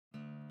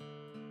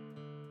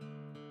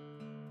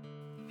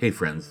Hey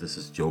friends, this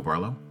is Joe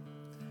Barlow,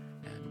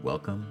 and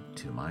welcome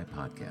to my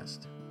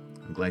podcast.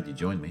 I'm glad you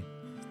joined me.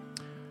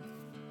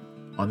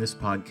 On this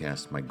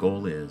podcast, my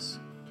goal is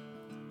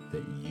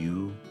that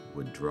you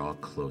would draw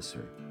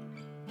closer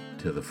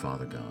to the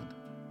Father God,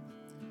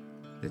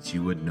 that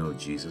you would know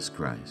Jesus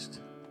Christ,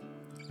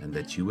 and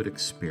that you would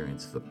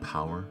experience the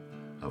power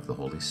of the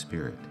Holy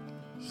Spirit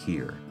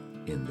here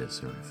in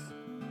this earth.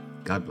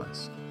 God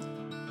bless.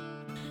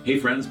 Hey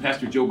friends,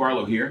 Pastor Joe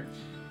Barlow here,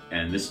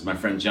 and this is my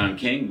friend John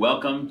King.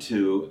 Welcome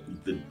to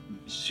the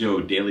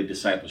show Daily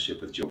Discipleship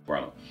with Joe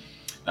Barlow.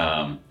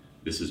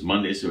 This is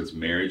Monday, so it's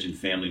Marriage and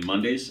Family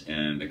Mondays,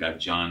 and I got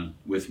John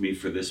with me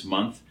for this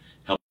month,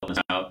 helping us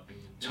out,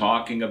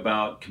 talking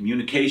about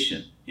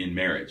communication in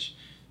marriage.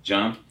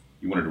 John,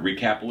 you wanted to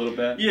recap a little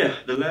bit? Yeah,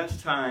 the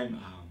last time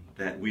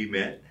that we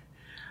met,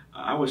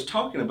 I was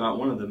talking about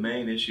one of the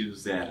main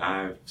issues that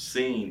I've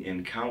seen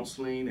in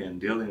counseling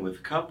and dealing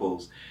with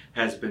couples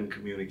has been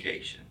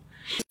communication.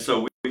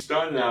 So we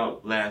started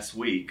out last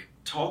week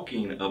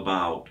talking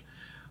about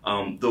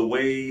the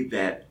way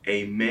that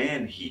a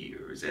man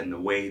hears and the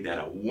way that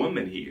a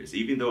woman hears.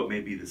 Even though it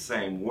may be the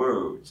same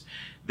words,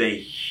 they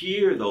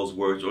hear those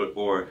words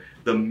or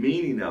the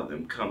meaning of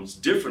them comes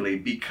differently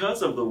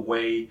because of the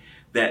way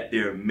that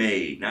they're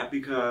made. Not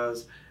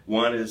because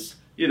one is,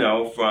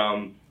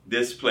 from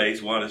this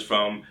place, one is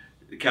from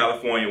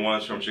California, one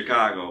is from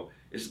Chicago.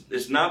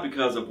 It's not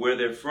because of where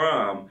they're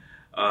from,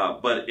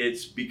 but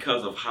it's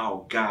because of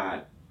how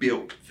God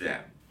built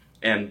them.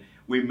 And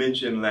we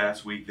mentioned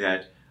last week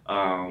that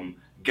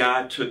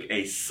God took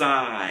a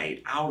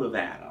side out of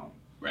Adam.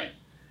 Right.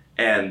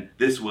 And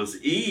this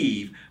was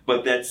Eve,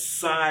 but that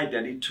side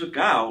that he took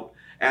out,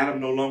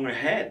 Adam no longer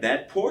had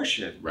that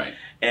portion. Right.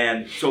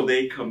 And so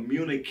they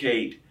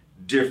communicate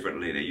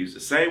differently. They use the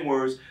same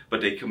words,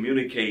 but they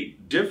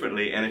communicate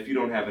differently. And if you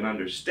don't have an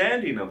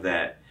understanding of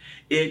that,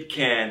 it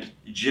can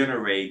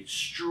generate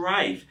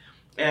strife.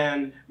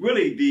 And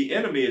really, the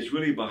enemy is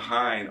really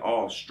behind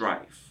all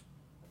strife.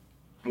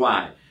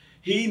 Why?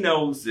 He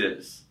knows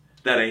this,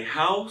 that a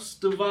house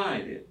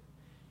divided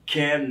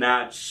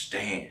cannot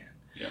stand.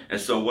 Yeah. And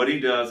so what he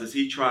does is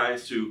he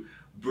tries to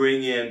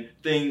bring in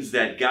things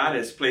that God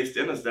has placed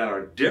in us that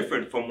are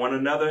different from one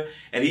another,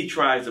 and he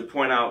tries to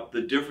point out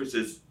the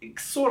differences,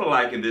 sort of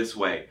like in this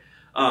way.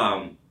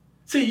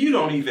 See, you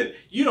don't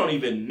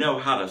even know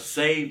how to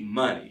save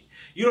money.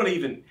 You don't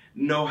even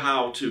know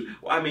how to,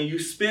 you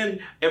spend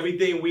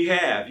everything we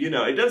have.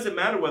 It doesn't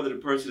matter whether the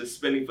person is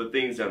spending for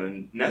things that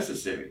are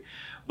necessary,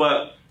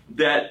 but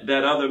that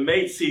other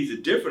mate sees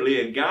it differently,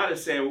 and God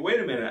is saying, well,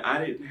 wait a minute,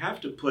 I didn't have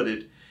to put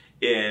it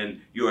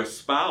in your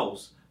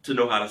spouse to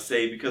know how to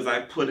save because I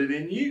put it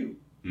in you.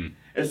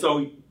 And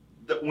so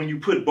when you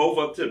put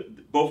both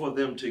of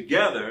them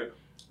together,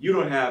 you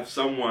don't have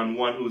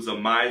one who's a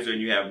miser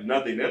and you have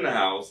nothing in the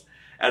house,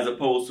 as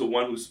opposed to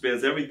one who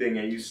spends everything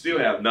and you still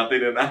have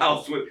nothing in the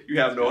house. You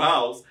have no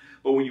house.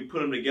 But when you put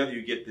them together,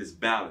 you get this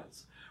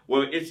balance.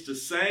 Well, it's the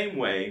same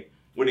way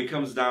when it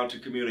comes down to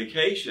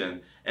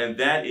communication, and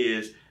that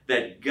is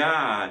that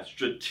God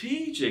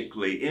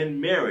strategically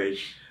in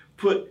marriage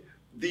put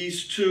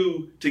these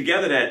two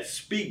together that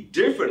speak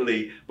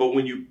differently, but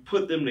when you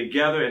put them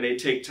together and they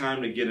take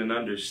time to get an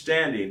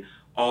understanding,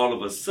 all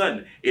of a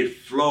sudden it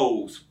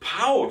flows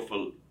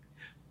powerful.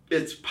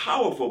 It's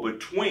powerful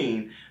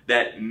between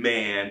that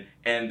man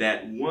and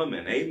that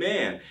woman.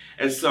 Amen.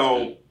 And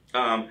so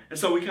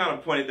we kind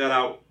of pointed that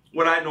out.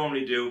 What I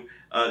normally do,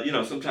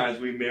 sometimes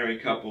we marry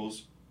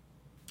couples,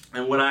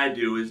 and what I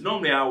do is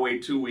normally I'll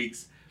wait 2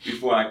 weeks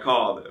before I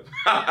call them.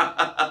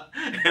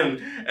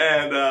 and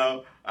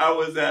I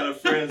was at a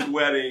friend's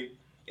wedding,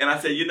 and I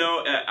said,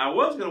 I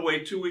was going to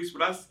wait 2 weeks,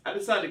 but I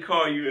decided to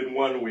call you in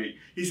 1 week.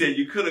 He said,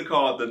 you could have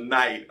called the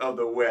night of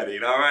the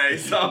wedding, all right?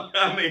 So,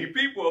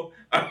 people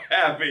are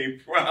having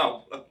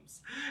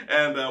problems.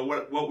 And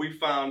what we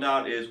found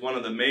out is one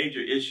of the major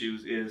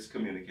issues is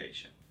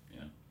communication.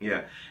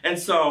 Yeah. And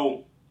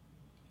so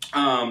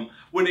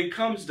when it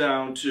comes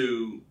down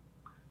to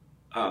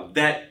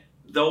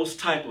those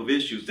type of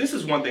issues, this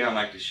is one thing I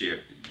like to share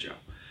with you,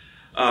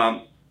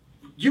 Joe.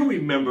 You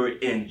remember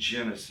in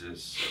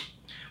Genesis,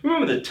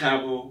 remember the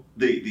Tower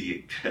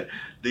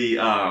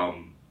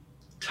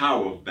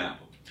of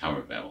Babel. Tower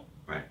of Babel.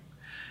 Right.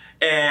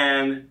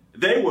 And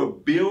they were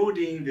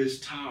building this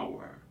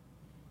tower.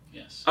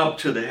 Yes. Up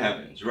to the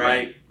heavens,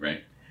 right?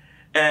 Right.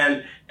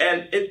 And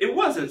it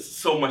wasn't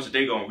so much that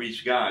they're going to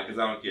reach God, because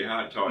I don't care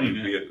how tall you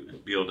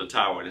build a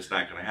tower, it's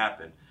not going to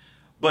happen.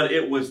 But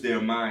it was their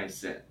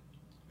mindset.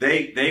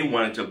 They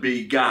wanted to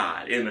be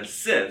God in a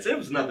sense. It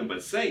was nothing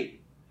but Satan.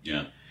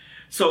 Yeah.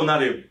 So now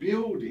they're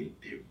building,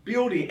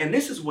 and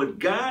this is what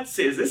God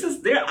says.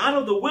 They're out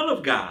of the will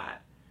of God.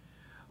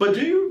 But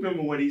do you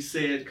remember what he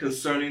said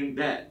concerning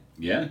that?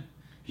 Yeah.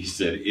 He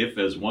said, if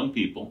as one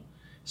people,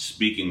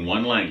 speaking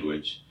one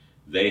language,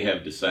 they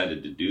have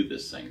decided to do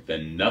this thing,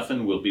 then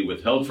nothing will be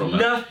withheld from us.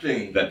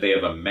 Nothing. That they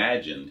have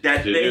imagined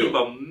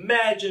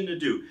to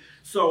do.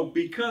 So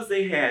because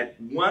they had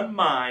one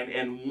mind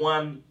and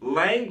one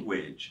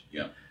language,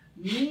 yeah,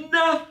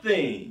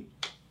 nothing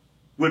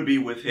would be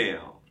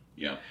withheld.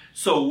 Yeah.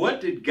 So what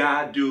did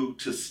God do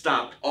to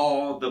stop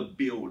all the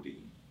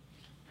building?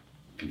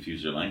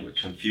 Confuse their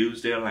language.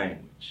 Confuse their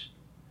language.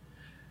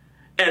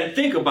 And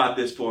think about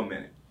this for a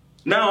minute.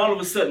 Now all of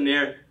a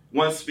sudden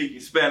one speaking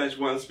Spanish,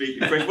 one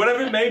speaking French,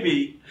 whatever it may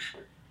be,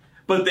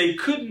 but they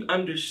couldn't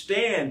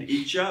understand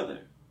each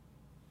other.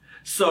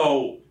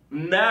 So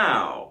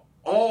now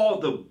all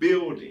the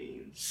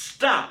building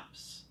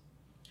stops.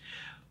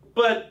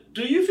 But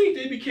do you think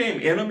they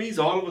became enemies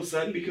all of a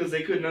sudden because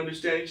they couldn't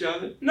understand each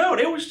other? No,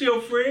 they were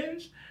still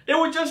friends. They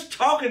were just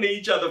talking to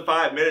each other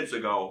 5 minutes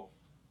ago.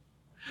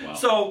 Wow.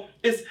 So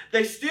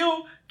they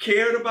still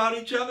cared about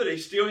each other. They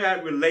still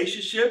had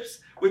relationships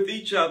with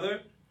each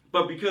other.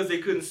 But because they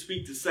couldn't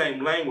speak the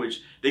same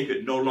language, they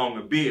could no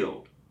longer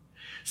build.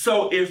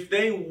 So if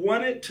they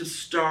wanted to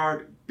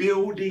start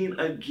building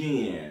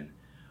again,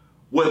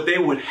 what they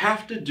would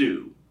have to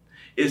do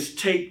is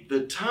take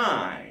the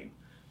time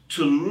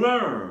to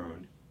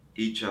learn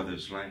each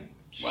other's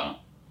language.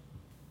 Wow.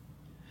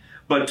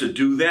 But to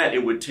do that,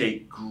 it would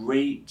take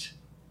great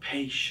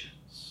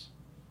patience.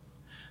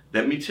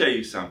 Let me tell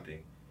you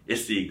something.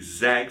 It's the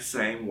exact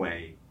same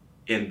way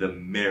in the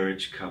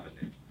marriage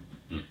covenant.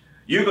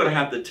 You're going to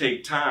have to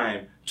take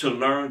time to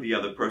learn the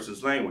other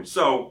person's language.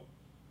 So,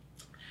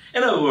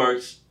 in other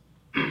words,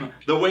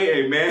 the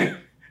way a man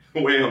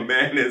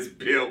is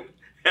built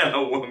and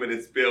a woman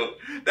is built,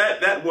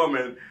 that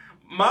woman,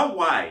 my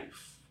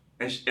wife,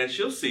 and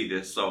she'll see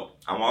this, so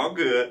I'm all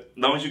good. As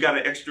long as you got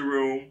an extra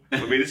room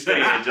for me to stay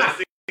in, just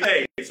in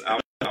case,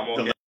 I'm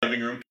okay. The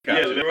living room couch.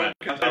 Yeah, the living room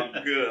couch.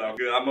 I'm good.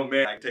 I'm a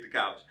man. I can take the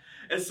couch.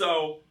 And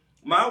so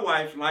my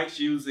wife likes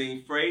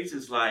using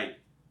phrases like,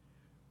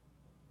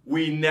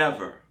 we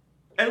never.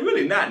 And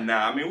really not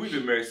now. I mean, we've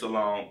been married so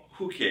long,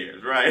 who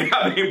cares, right?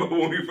 I mean, but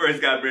when we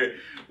first got married,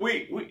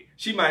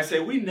 she might say,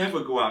 we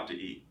never go out to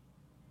eat.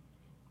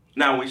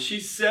 Now, when she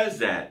says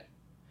that,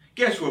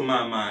 guess where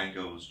my mind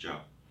goes,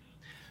 Joe?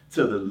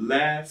 To the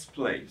last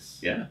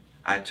place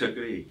I took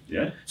her to eat.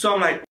 Yeah. So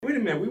I'm like, wait a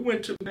minute, we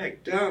went to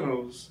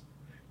McDonald's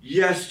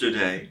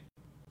yesterday.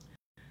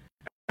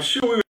 I'm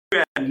sure we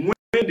were at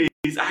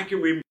Wendy's. I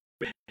can remember.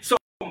 So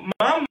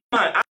my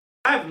mind,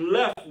 I've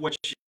left what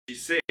she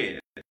said.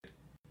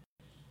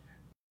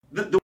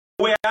 The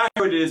way I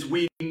heard it is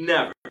we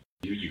never.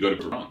 You go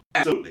to her wrong.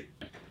 Absolutely.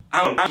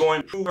 I'm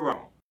going to prove her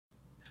wrong.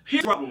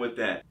 Here's the problem with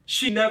that.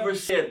 She never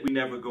said we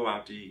never go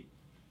out to eat.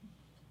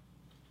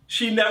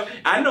 She never,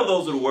 I know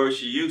those are the words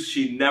she used.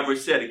 She never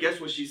said it.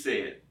 Guess what she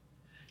said?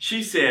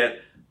 She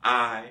said,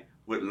 I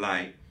would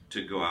like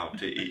to go out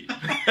to eat.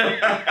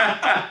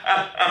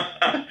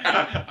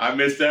 I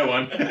missed that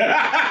one.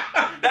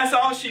 That's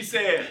all she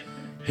said.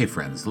 Hey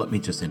friends, let me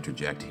just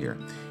interject here.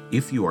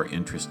 If you are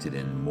interested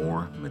in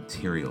more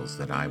materials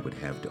that I would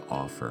have to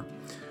offer,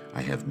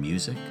 I have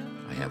music,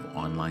 I have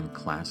online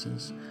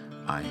classes,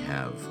 I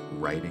have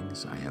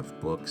writings, I have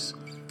books,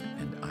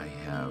 and I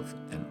have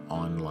an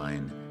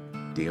online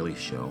daily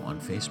show on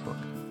Facebook.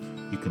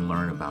 You can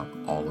learn about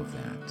all of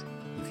that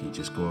if you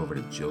just go over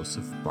to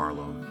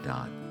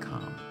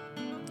josephbarlow.com.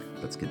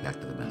 Let's get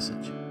back to the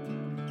message.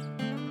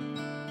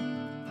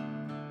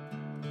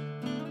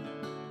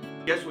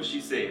 Guess what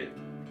she said?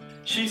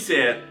 She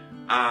said,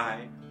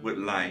 I would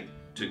like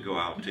to go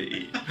out to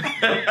eat.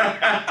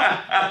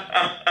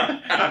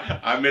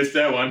 I missed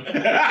that one.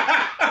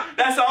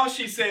 That's all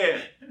she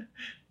said.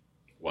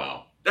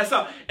 Wow. That's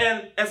all.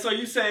 And so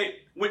you say,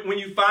 when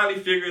you finally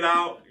figure it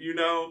out, you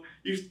know,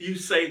 you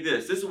say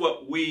this. This is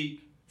what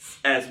we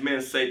as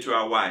men say to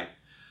our wife.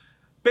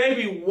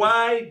 Baby,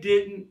 why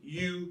didn't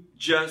you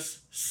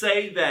just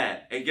say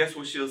that? And guess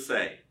what she'll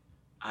say?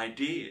 I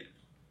did.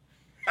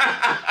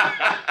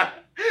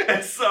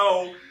 And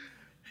so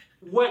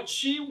what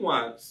she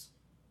wants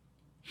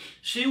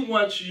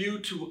you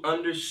to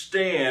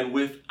understand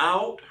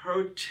without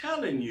her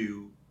telling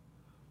you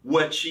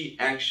what she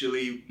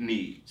actually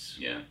needs.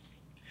 Yeah.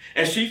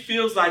 And she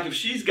feels like if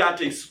she's got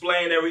to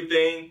explain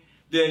everything,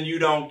 then you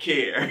don't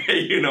care,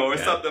 you know, or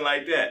something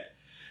like that.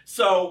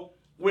 So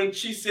when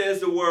she says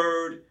the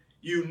word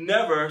you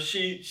never,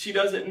 she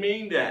doesn't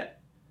mean that.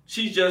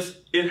 She just,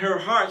 in her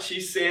heart,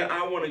 she's saying,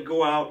 I want to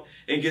go out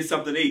and get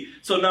something to eat.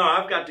 So now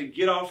I've got to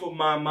get off of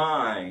my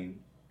mind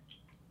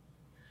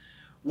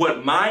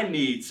what my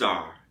needs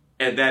are,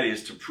 and that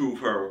is to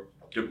prove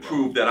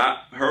that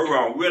her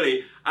wrong.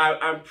 Really,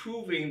 I'm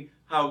proving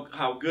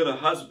how good a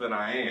husband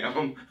I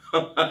am.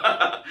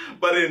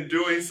 But in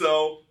doing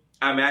so,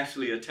 I'm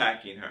actually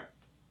attacking her.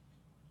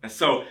 And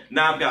so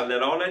now I've got to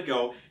let all that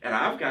go, and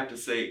I've got to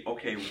say,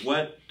 okay,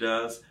 what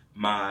does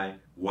my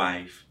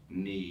wife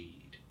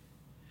need?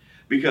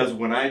 Because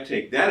when I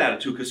take that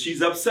attitude, because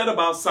she's upset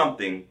about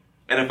something,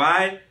 and if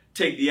I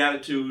take the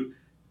attitude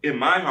in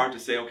my heart to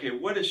say, okay,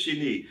 what does she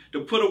need?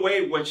 To put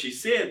away what she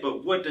said,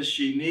 but what does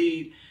she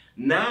need?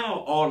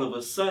 Now, all of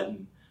a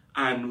sudden,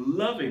 I'm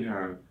loving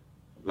her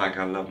like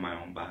I love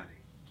my own body.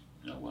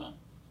 Oh, wow.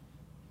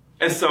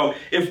 And so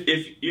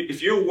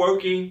if you're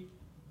working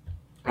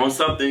on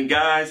something,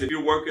 guys, if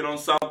you're working on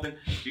something,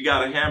 you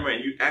got a hammer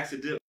and you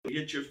accidentally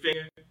hit your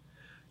finger,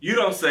 you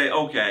don't say,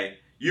 okay,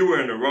 You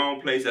were in the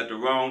wrong place at the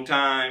wrong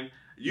time.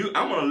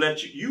 I'm going to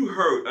let you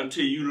hurt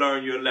until you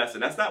learn your lesson.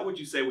 That's not what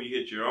you say when you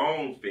hit your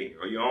own finger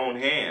or your own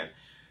hand.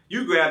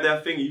 You grab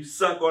that finger, you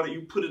suck on it,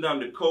 you put it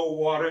under cold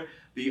water.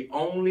 The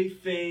only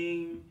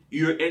thing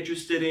you're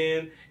interested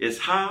in is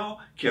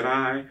how can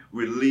I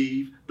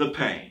relieve the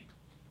pain?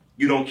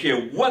 You don't care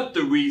what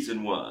the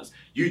reason was.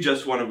 You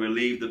just want to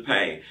relieve the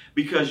pain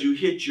because you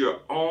hit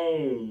your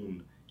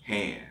own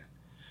hand.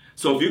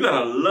 So if you're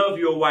going to love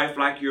your wife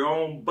like your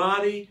own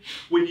body,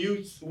 when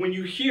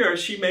you hear her,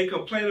 she may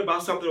complain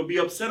about something or be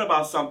upset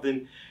about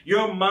something,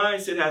 your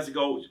mindset has to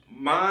go,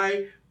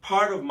 my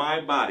part of my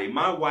body,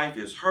 my wife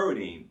is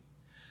hurting.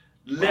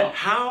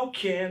 How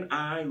can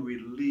I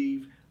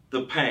relieve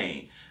the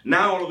pain?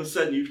 Now all of a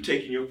sudden you've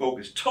taken your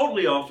focus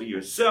totally off of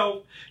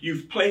yourself.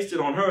 You've placed it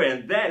on her,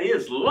 and that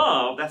is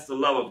love. That's the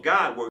love of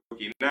God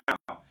working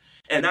now.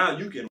 And now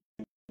you can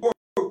work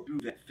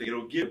through that thing.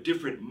 It'll give a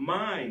different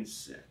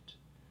mindset.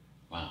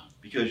 Wow.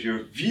 Because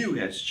your view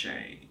has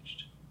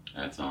changed.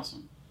 That's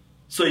awesome.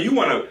 So you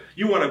want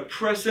to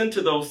press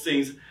into those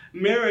things.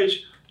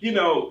 Marriage,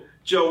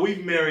 Joe,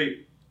 we've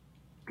married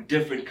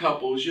different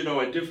couples,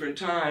 at different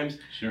times.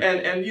 Sure.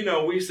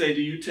 And we say,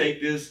 do you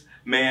take this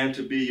man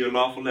to be your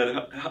lawful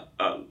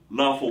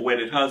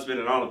wedded husband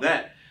and all of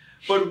that?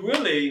 But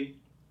really,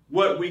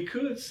 what we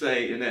could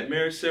say in that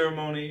marriage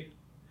ceremony,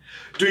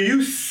 do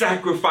you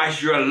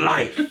sacrifice your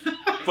life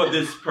for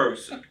this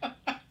person?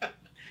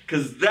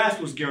 Because that's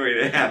what's getting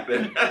ready to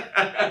happen.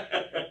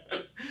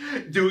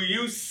 Do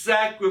you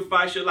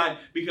sacrifice your life?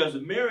 Because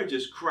marriage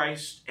is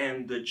Christ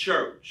and the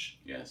church.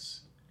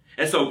 Yes.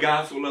 And so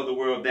God so loved the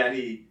world that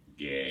he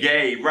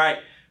gave, right?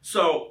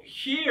 So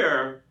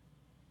here,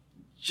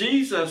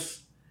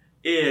 Jesus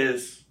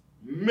is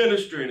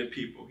ministering to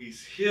people.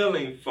 He's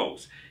healing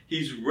folks.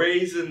 He's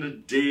raising the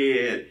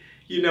dead.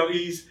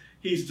 He's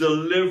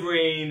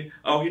delivering,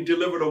 he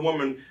delivered a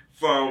woman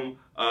from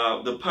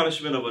the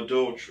punishment of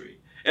adultery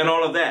and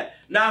all of that.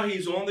 Now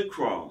he's on the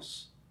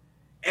cross,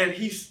 and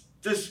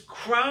this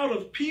crowd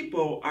of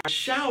people are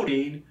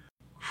shouting,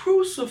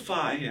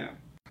 crucify him.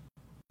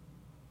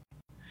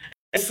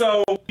 And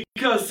so,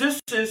 because this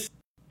is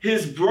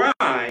his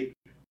bride,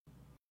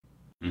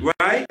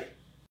 right?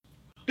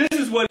 This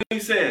is what he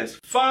says,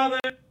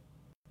 Father,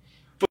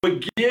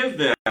 forgive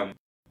them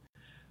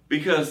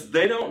because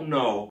they don't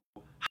know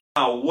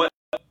how what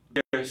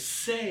they're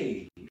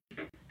saying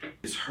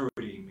is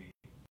hurting me.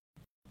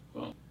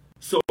 Well,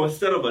 so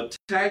instead of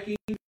attacking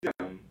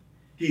them,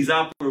 he's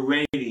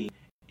operating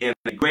in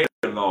a greater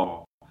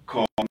law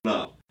called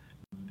love.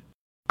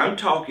 I'm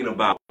talking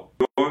about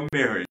your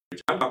marriage.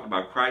 I'm talking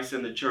about Christ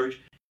and the church.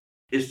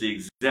 It's the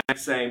exact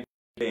same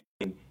thing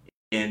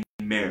in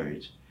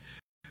marriage.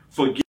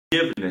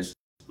 Forgiveness,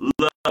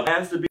 love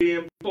has to be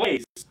in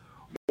place.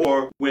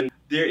 Or when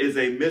there is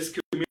a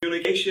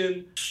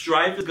miscommunication,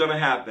 strife is going to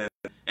happen.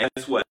 And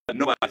guess what?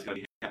 Nobody's going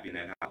to be happy in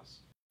that house.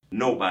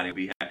 Nobody will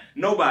be happy.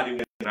 Nobody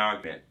wins an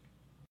argument.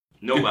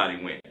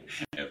 Nobody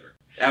wins.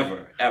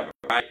 Ever,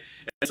 right?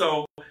 And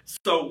so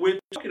we're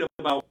talking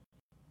about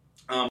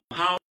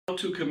how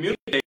to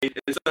communicate in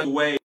such a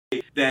way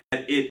that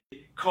it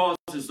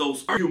causes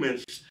those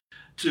arguments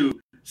to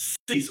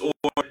cease, or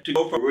to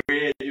go from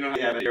red, you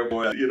have an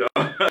airboy,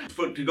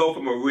 to go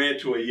from a red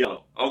to a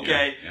yellow,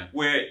 okay? Yeah.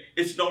 Where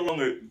it's no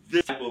longer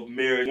this type of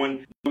marriage.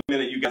 One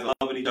minute you guys are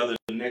loving each other,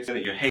 the next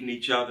minute you're hating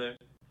each other.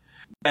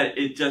 But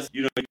it just,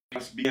 you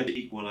must begin to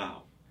equal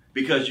out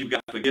because you've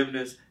got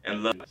forgiveness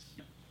and love.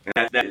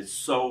 And that is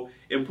so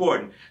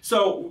important.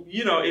 So,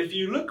 if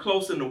you look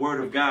close in the Word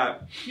of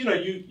God,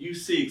 you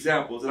see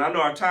examples. And I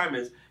know our time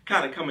is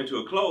kind of coming to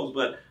a close,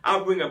 but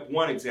I'll bring up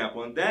one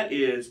example, and that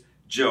is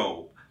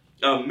Job.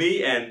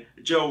 Me and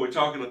Joe were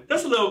talking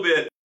just a little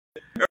bit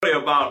earlier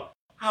about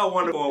how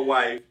wonderful a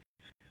wife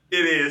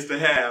it is to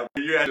have.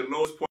 When you're at the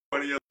lowest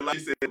point of your life,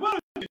 you say, why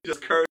don't you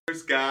just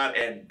curse God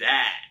and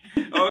die?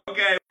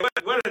 Okay,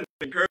 what an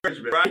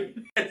encouragement, right?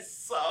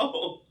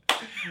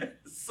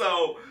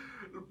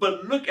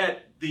 But look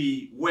at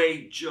the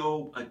way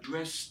Job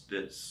addressed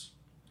this.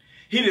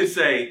 He didn't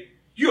say,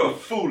 you're a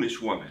foolish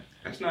woman.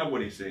 That's not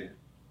what he said.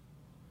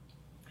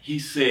 He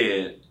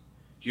said,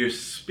 you're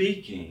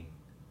speaking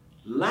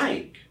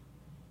like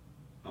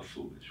a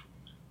foolish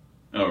woman.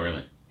 Oh,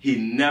 really? He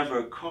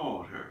never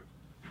called her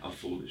a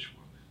foolish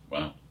woman.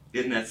 Wow.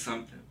 Isn't that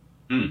something?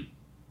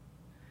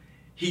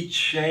 He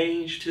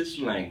changed his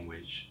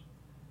language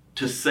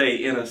to say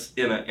in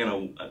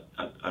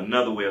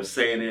another way of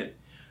saying it,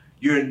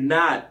 you're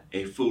not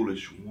a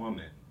foolish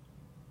woman.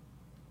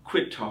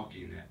 Quit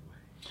talking that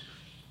way.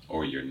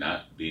 Or you're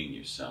not being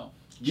yourself.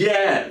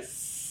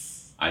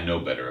 Yes. I know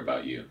better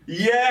about you.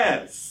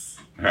 Yes.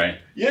 Right?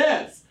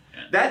 Yes.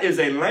 Yeah. That is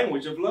a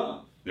language of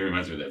love. That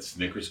reminds me of that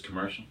Snickers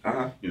commercial.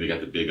 Uh-huh. They got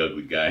the big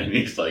ugly guy, and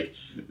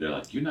they're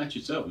like, you're not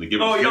yourself. And they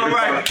give him you're Snickers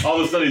right. bar. All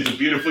of a sudden, he's a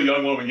beautiful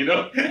young woman, You're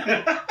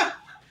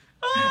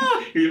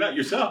not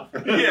yourself.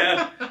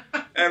 Yeah.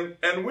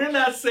 And we're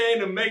not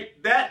saying to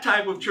make that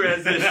type of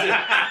transition.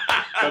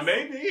 But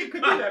maybe it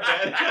could be that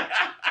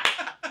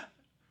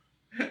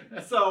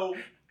bad. So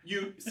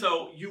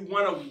So you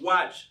want to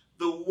watch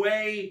the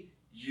way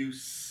you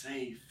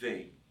say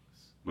things.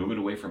 Moving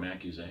away from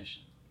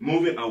accusation.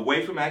 Moving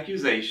away from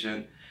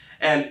accusation.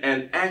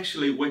 And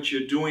actually what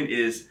you're doing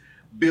is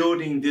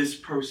building this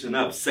person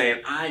up,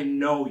 saying, I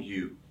know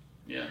you.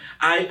 Yeah.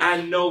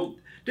 I know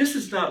this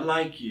is not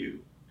like you.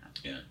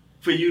 Yeah.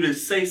 For you to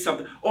say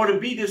something or to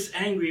be this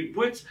angry,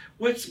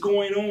 what's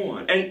going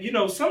on? And you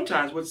know,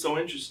 sometimes what's so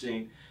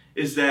interesting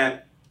is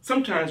that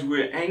sometimes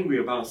we're angry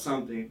about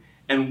something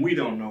and we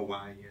don't know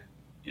why yet.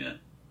 Yeah.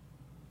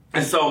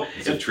 And so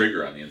it's a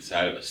trigger on the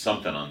inside of us,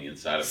 something on the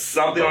inside of us.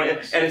 Something on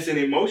it, and it's an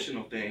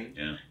emotional thing.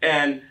 Yeah.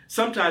 And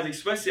sometimes,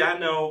 especially I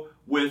know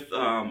with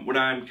when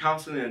I'm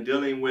counseling and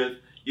dealing with,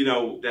 you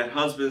know, that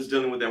husband's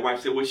dealing with their wife,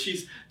 say, well,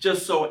 she's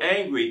just so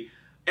angry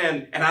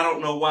and I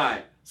don't know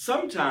why.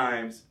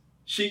 Sometimes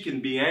she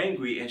can be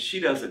angry and she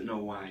doesn't know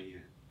why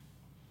yet.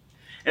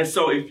 And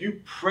so if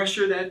you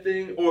pressure that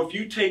thing or if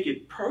you take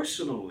it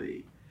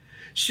personally,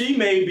 she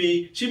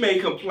may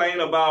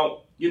complain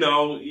about, you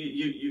know,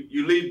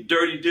 you leave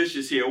dirty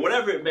dishes here,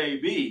 whatever it may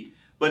be,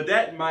 but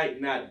that might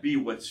not be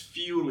what's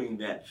fueling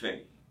that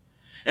thing.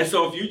 And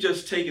so if you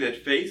just take it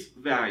at face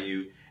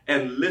value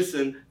and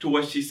listen to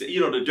what she said, you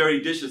know, the dirty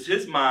dishes,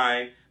 his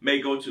mind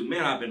may go to,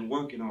 man, I've been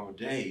working all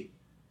day.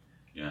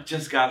 Yeah.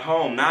 Just got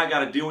home. Now I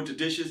got to deal with the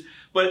dishes.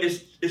 But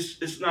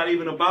it's not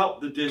even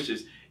about the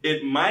dishes.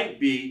 It might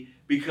be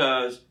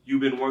because you've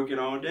been working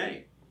all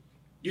day.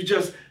 You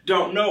just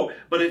don't know.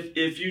 But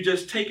if you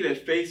just take it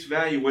at face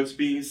value, what's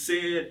being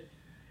said,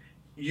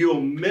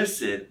 you'll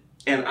miss it.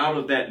 And out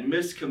of that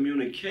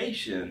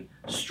miscommunication,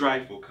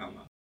 strife will come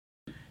up.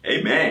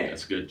 Amen.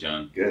 That's good,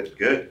 John.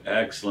 Good.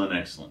 Excellent,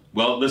 excellent.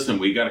 Well, listen,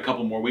 we got a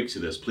couple more weeks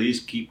of this. Please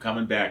keep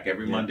coming back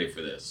every Monday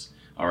for this.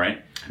 All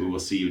right? We will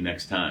see you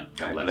next time.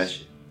 God bless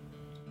you.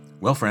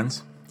 Well,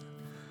 friends,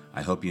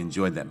 I hope you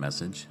enjoyed that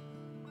message.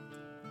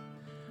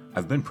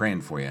 I've been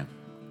praying for you,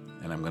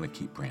 and I'm going to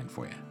keep praying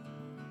for you,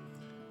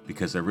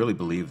 because I really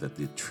believe that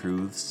the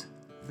truths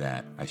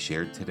that I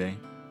shared today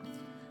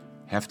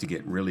have to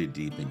get really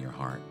deep in your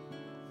heart.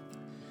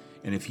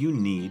 And if you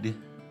need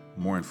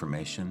more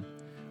information,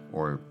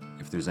 or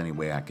if there's any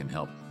way I can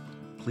help,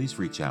 please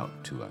reach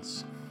out to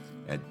us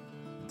at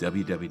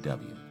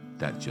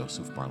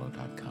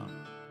www.josephbarlow.com.